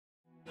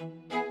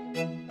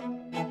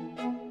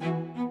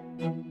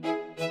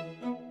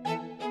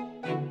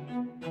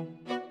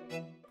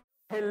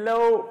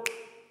Hello,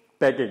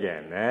 back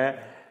again.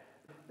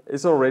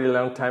 It's already a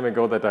long time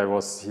ago that I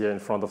was here in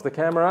front of the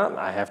camera,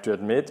 I have to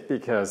admit,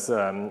 because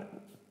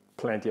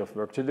plenty of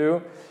work to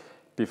do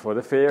before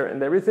the fair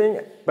and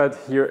everything. But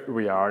here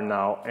we are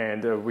now,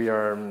 and we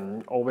are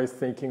always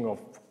thinking of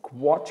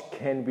what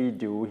can we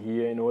do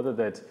here in order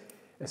that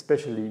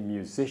especially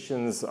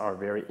musicians are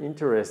very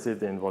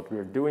interested in what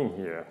we're doing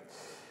here.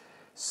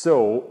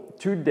 So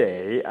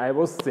today I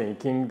was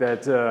thinking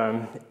that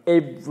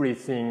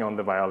everything on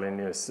the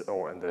violin is,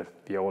 or on the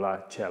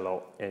viola,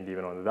 cello, and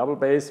even on the double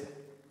bass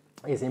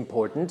is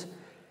important.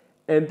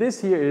 And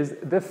this here is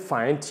the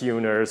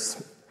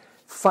fine-tuners.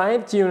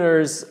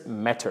 Fine-tuners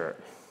matter.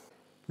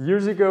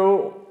 Years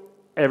ago,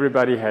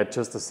 everybody had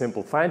just a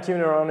simple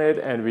fine-tuner on it,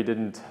 and we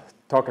didn't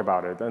talk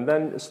about it. And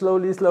then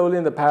slowly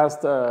in the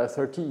past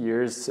 30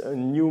 years,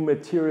 new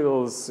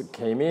materials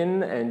came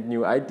in and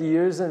new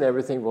ideas, and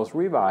everything was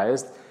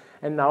revised.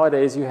 And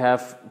nowadays you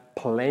have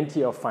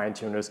plenty of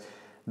fine-tuners.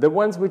 The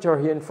ones which are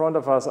here in front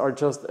of us are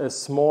just a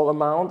small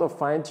amount of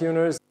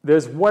fine-tuners.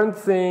 There's one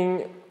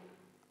thing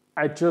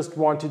I just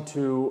wanted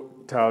to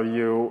tell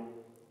you.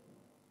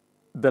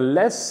 The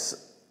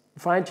less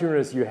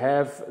fine-tuners you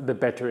have, the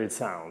better it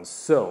sounds.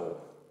 So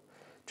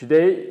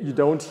today you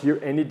don't hear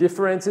any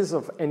differences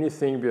of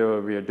anything we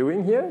are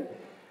doing here,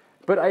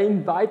 but I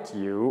invite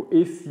you,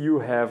 if you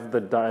have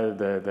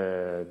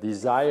the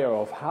desire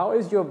of how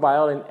is your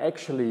violin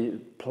actually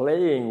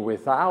playing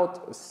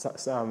without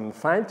some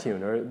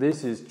fine-tuner,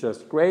 this is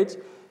just great.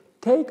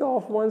 Take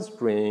off one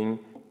string,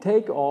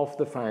 take off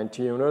the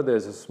fine-tuner,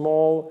 there's a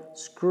small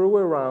screw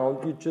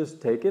around, you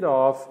just take it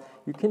off.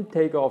 You can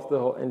take off the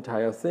whole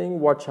entire thing.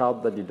 Watch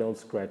out that you don't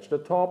scratch the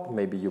top.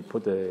 Maybe you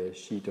put a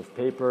sheet of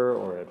paper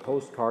or a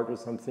postcard or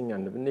something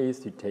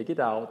underneath. You take it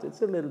out.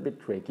 It's a little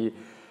bit tricky,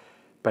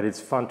 but it's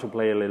fun to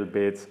play a little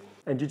bit.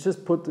 And you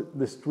just put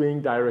the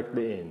string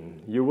directly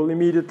in. You will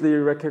immediately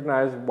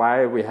recognize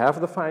why we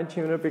have the fine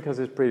tuner, because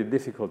it's pretty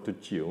difficult to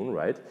tune,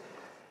 right?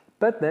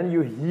 But then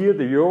you hear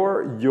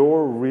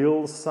your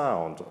real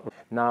sound.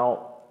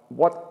 Now,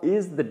 what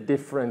is the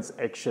difference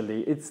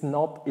actually? It is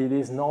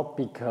not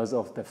because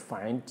of the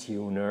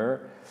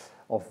fine-tuner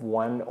of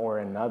one or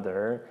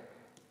another.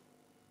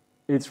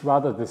 It's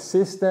rather the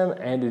system,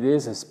 and it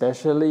is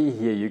especially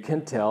here, you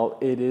can tell,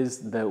 it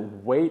is the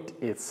weight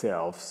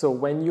itself. So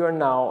when you're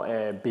now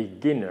a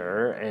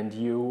beginner and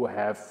you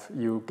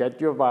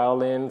get your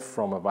violin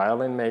from a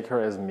violin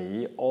maker as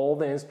me, all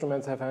the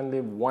instruments have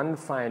only one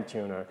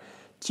fine-tuner.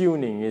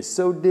 Tuning is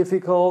so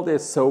difficult,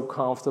 it's so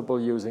comfortable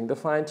using the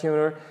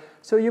fine-tuner.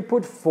 So you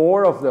put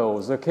 4 of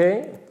those,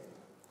 okay?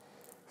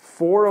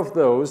 4 of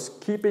those,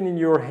 keep it in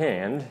your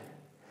hand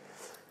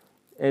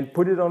and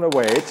put it on a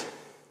weight,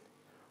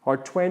 are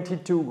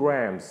 22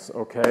 grams,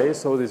 okay?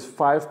 So this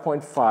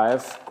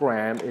 5.5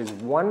 gram is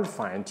one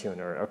fine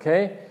tuner,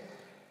 okay?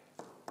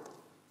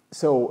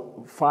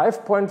 So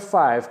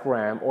 5.5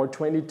 gram or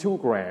 22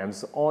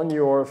 grams on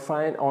your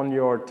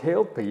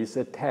tailpiece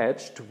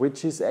attached,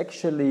 which is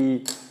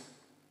actually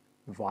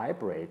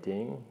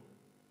vibrating,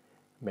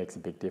 makes a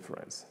big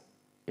difference.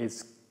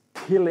 It's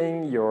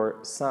killing your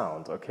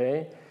sound,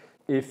 okay?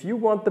 If you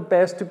want the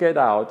bass to get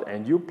out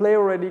and you play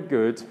already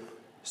good,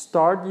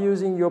 start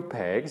using your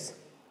pegs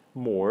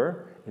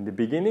more. In the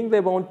beginning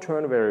they won't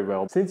turn very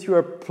well. Since you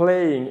are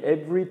playing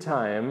every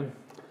time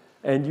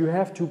and you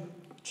have to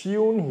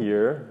tune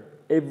here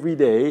every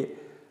day,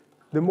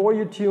 the more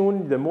you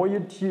tune,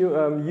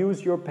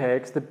 use your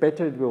pegs, the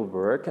better it will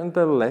work, and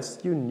the less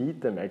you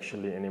need them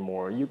actually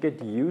anymore. You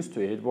get used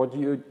to it. What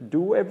you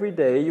do every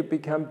day, you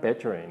become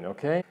better in,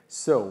 okay?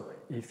 So,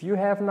 if you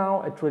have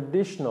now a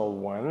traditional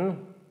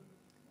one,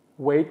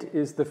 weight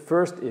is the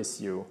first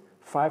issue.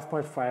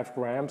 5.5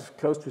 grams,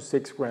 close to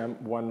 6 gram,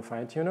 one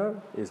fine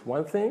tuner is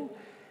one thing.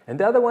 And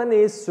the other one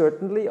is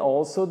certainly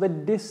also the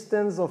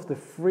distance of the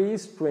free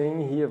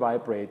string here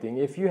vibrating.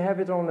 If you have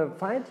it on a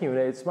fine tuner,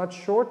 it's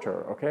much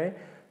shorter, okay?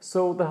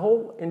 So the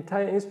whole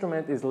entire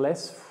instrument is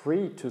less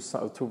free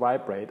to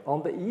vibrate.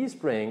 On the E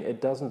string,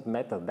 it doesn't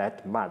matter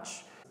that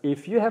much.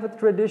 If you have a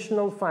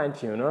traditional fine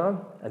tuner,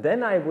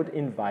 then I would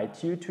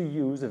invite you to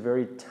use a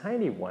very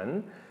tiny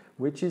one,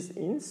 which is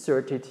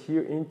inserted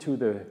here into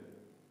the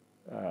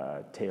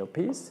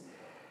tailpiece.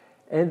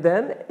 And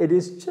then it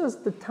is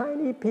just a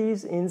tiny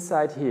piece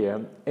inside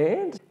here.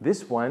 And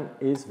this one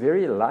is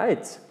very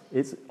light.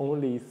 It's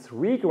only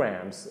 3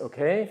 grams,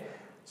 okay?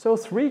 So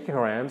 3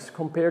 grams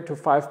compared to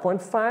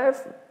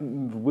 5.5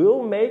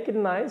 will make a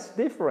nice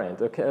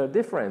difference,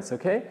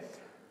 okay?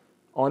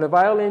 On a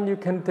violin you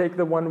can take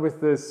the one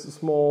with this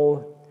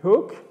small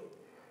hook.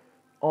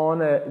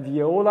 On a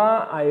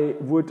viola I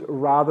would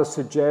rather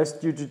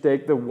suggest you to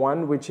take the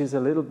one which is a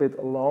little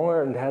bit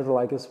longer and has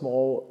like a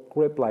small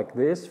grip like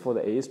this for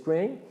the A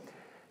string.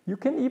 You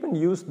can even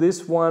use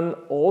this one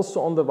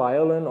also on the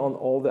violin on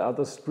all the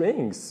other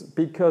strings,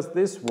 because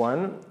this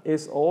one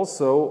is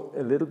also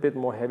a little bit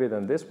more heavy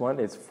than this one.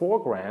 It's 4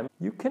 grams.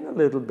 You can a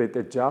little bit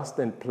adjust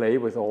and play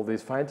with all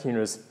these fine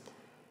tuners.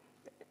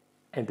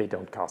 and they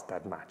don't cost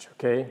that much,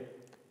 okay?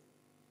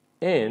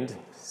 And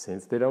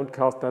since they don't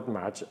cost that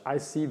much, I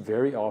see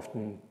very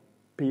often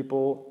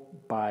people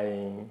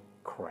buying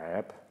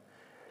crap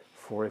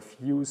for a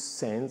few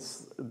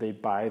cents. They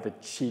buy the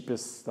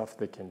cheapest stuff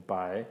they can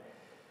buy,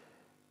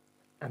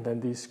 and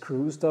then these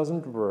screws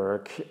doesn't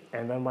work,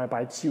 and then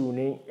by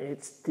tuning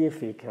it's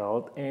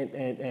difficult,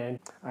 and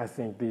I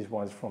think these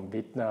ones from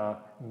Wittner,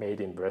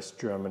 made in West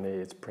Germany,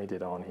 it's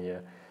printed on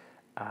here,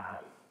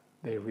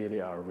 they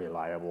really are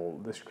reliable.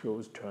 The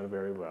screws turn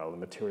very well, the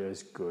material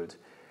is good,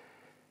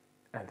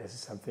 and this is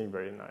something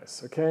very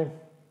nice, okay?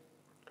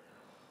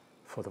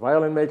 For the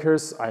violin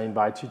makers, I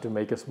invite you to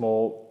make a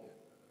small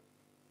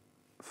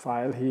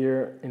file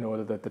here in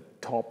order that the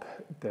top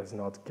does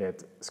not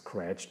get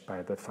scratched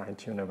by the fine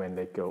tuner when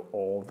they go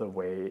all the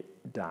way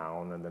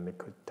down, and then they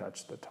could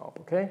touch the top,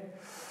 okay?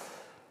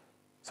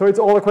 So it's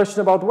all a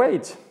question about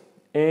weight.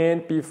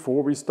 And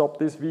before we stop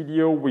this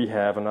video, we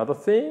have another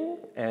thing,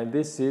 and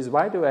this is,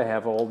 why do I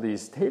have all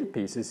these tail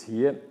pieces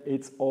here?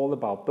 It's all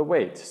about the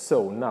weight.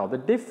 So now the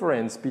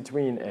difference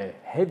between a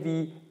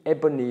heavy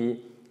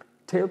ebony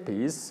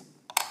tailpiece,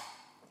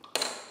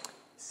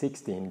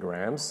 16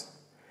 grams,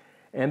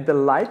 and the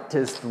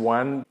lightest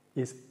one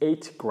is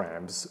 8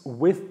 grams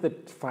with the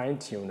fine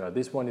tuner.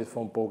 This one is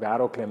from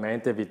Bogaro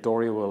Clemente.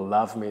 Vittorio will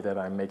love me that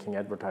I'm making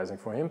advertising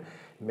for him.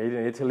 Made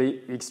in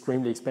Italy,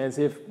 extremely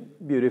expensive,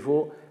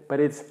 beautiful, but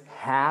it's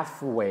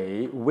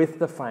halfway with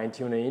the fine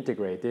tuner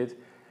integrated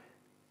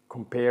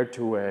compared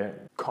to a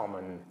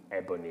common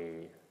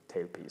ebony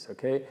tailpiece,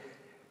 okay?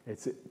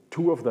 It's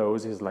 2 of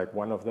those is like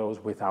 1 of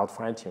those without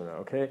fine tuner,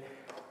 okay?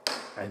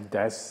 And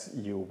thus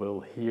you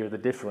will hear the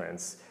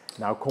difference.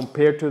 Now,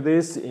 compared to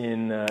this,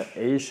 in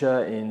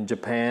Asia, in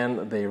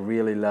Japan, they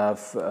really love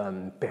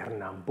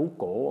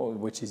Pernambuco,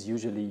 which is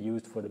usually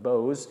used for the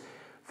bows.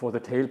 For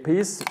the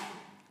tailpiece,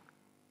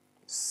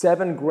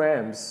 7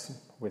 grams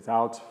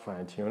without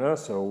fine tuner,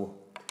 so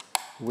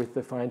with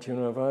the fine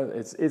tuner,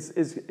 it's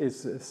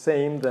the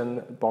same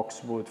than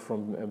boxwood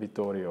from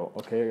Vittorio,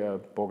 okay,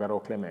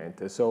 Bogaro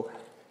Clemente. So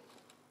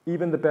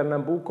even the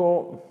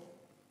Pernambuco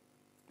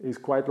is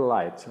quite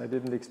light. I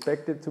didn't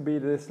expect it to be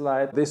this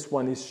light. This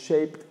one is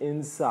shaped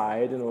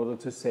inside in order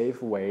to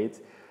save weight.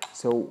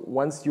 So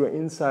once you're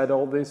inside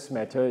all this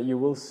matter, you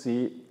will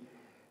see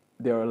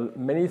there are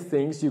many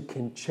things you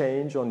can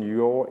change on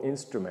your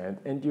instrument,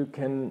 and you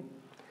can,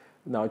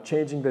 now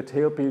changing the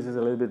tailpiece is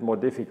a little bit more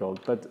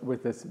difficult, but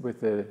with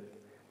the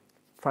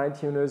fine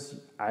tuners,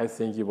 I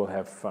think you will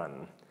have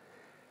fun.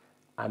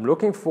 I'm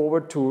looking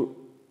forward to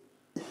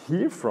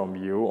hear from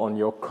you on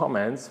your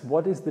comments.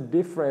 What is the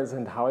difference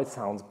and how it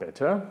sounds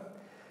better?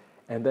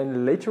 And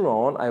then later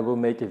on I will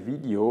make a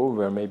video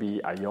where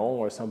maybe Ayon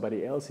or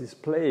somebody else is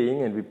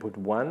playing, and we put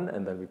one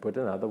and then we put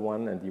another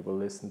one, and you will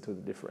listen to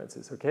the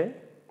differences, okay?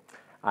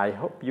 I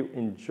hope you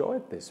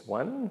enjoyed this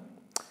one.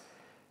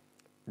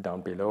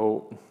 Down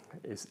below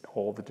is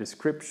all the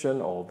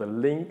description, all the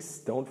links.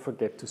 Don't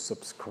forget to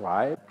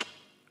subscribe.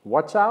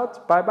 Watch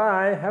out. Bye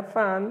bye. Have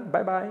fun.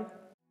 Bye bye.